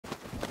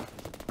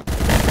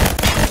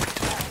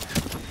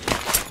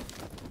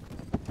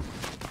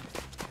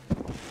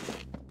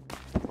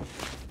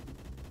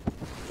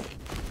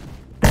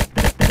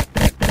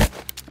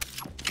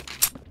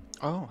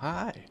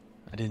hi.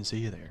 I didn't see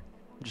you there.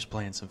 I'm just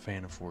playing some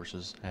Phantom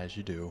Forces, as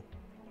you do.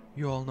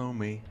 You all know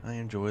me. I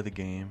enjoy the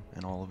game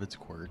and all of its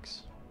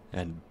quirks.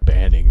 And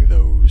banning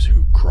those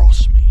who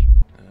cross me.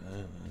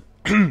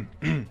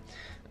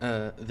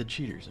 The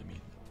cheaters, I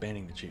mean.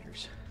 Banning the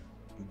cheaters.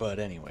 But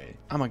anyway,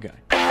 I'm a guy.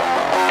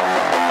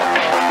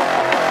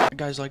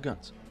 Guys like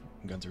guns.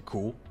 Guns are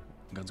cool.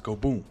 Guns go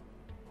boom.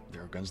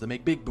 There are guns that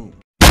make big boom.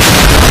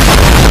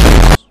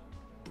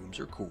 Booms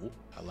are cool.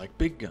 I like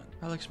big gun.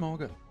 I like small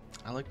gun.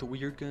 I like the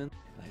weird gun.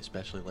 I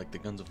especially like the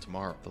guns of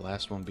tomorrow. The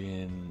last one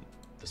being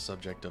the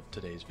subject of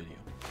today's video.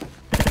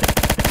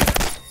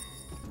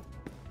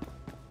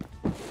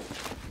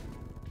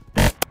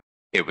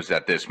 It was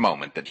at this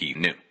moment that he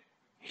knew.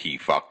 He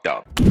fucked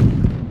up.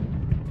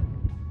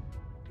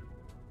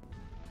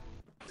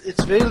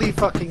 It's really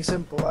fucking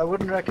simple. I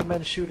wouldn't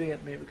recommend shooting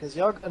at me because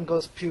your gun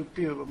goes pew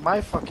pew, but my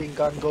fucking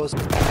gun goes.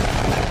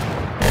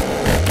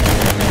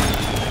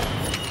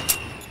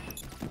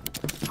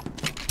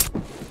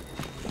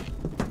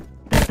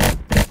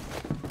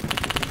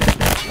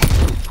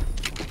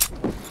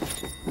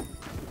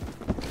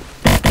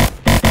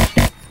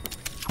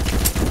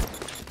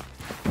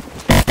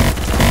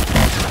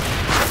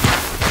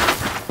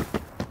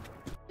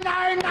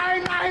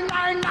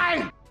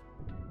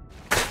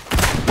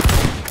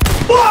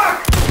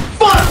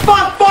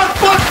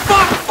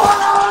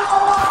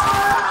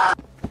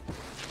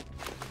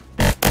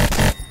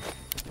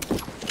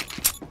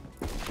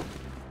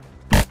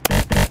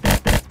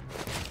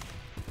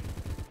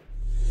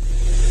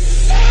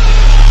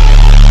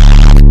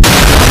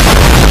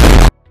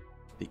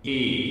 The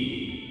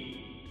E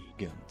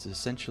gun. It's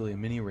essentially a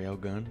mini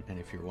railgun, and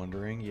if you're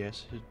wondering,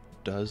 yes, it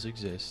does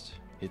exist.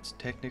 It's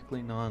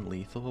technically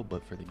non-lethal,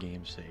 but for the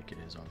game's sake it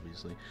is,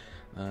 obviously.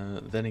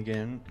 Then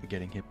again,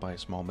 getting hit by a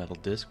small metal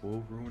disc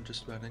will ruin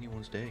just about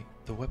anyone's day.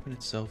 The weapon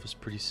itself is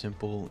pretty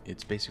simple.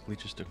 It's basically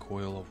just a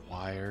coil of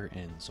wire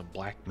and some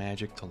black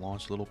magic to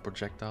launch little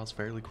projectiles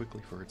fairly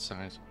quickly for its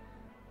size.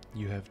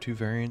 You have two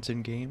variants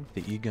in game,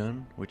 the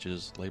E-gun, which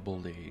is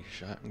labeled a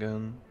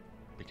shotgun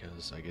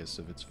because I guess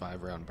of its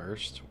 5-round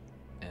burst,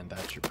 and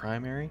that's your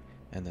primary,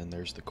 and then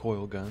there's the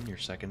coil gun, your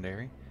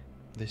secondary.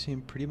 They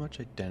seem pretty much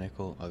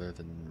identical other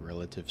than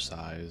relative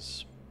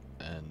size,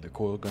 and the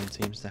coil gun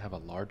seems to have a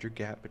larger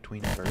gap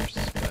between bursts,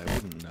 but I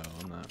wouldn't know,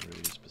 I'm not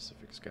really a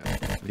specifics guy.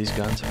 These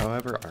guns,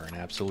 however, are an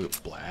absolute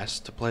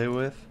blast to play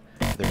with.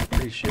 They're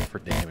pretty shit for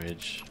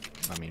damage.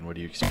 I mean, what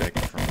do you expect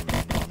from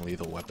a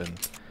non-lethal weapon?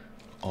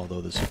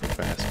 Although the super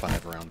fast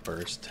 5-round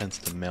burst tends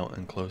to melt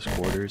in close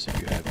quarters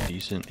if you have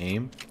decent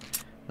aim.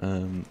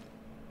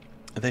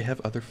 They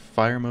have other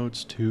fire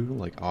modes too,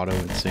 like auto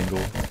and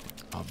single,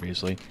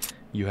 obviously.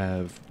 You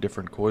have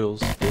different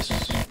coils,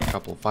 discs, a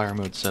couple of fire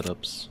mode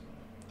setups,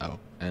 oh,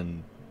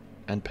 and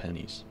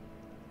pennies.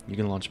 You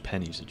can launch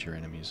pennies at your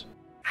enemies.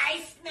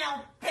 I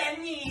smell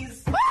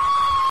pennies!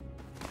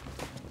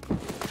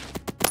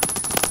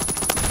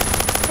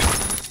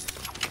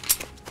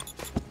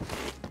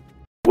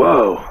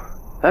 Whoa,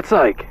 that's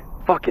like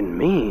fucking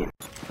mean.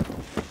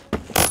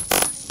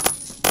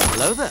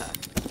 Hello there.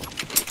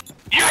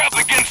 You're up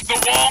against the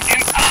wall,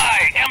 and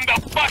I am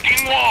the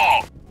fucking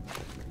wall!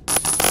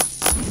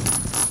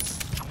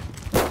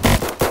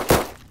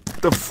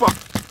 The fuck?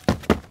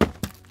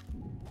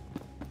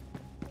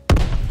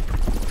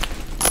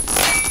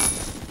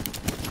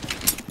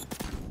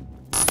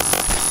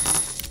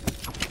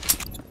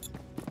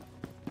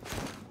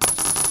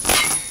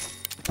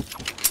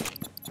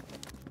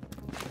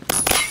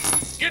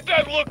 Get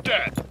that looked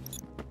at!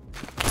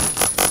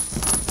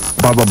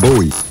 Baba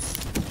Booey.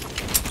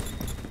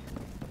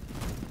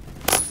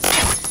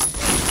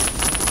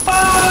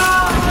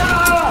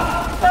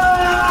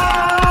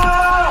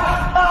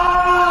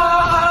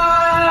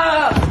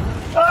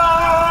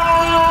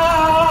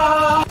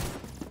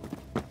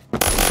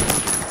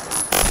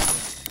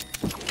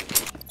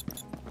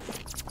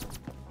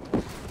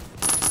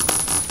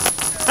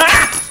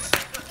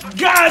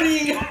 Got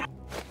him!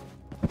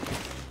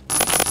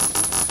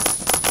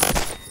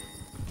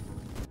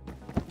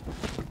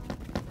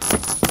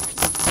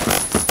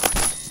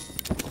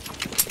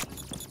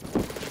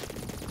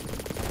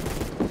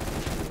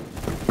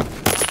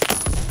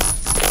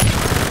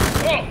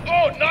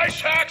 Oh, nice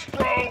hacks,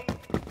 bro!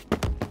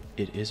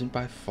 It isn't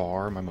by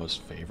far my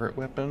most favorite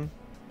weapon,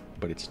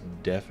 but it's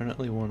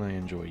definitely one I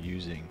enjoy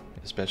using,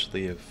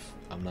 especially if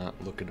I'm not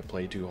looking to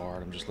play too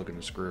hard, I'm just looking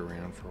to screw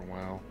around for a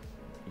while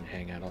and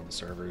hang out on the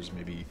servers.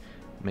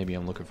 Maybe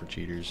I'm looking for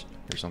cheaters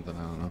or something,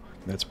 I don't know.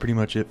 That's pretty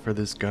much it for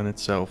this gun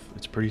itself.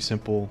 It's pretty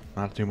simple,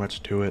 not too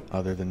much to it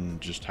other than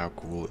just how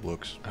cool it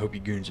looks. I hope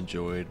you goons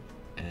enjoyed,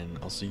 and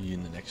I'll see you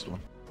in the next one.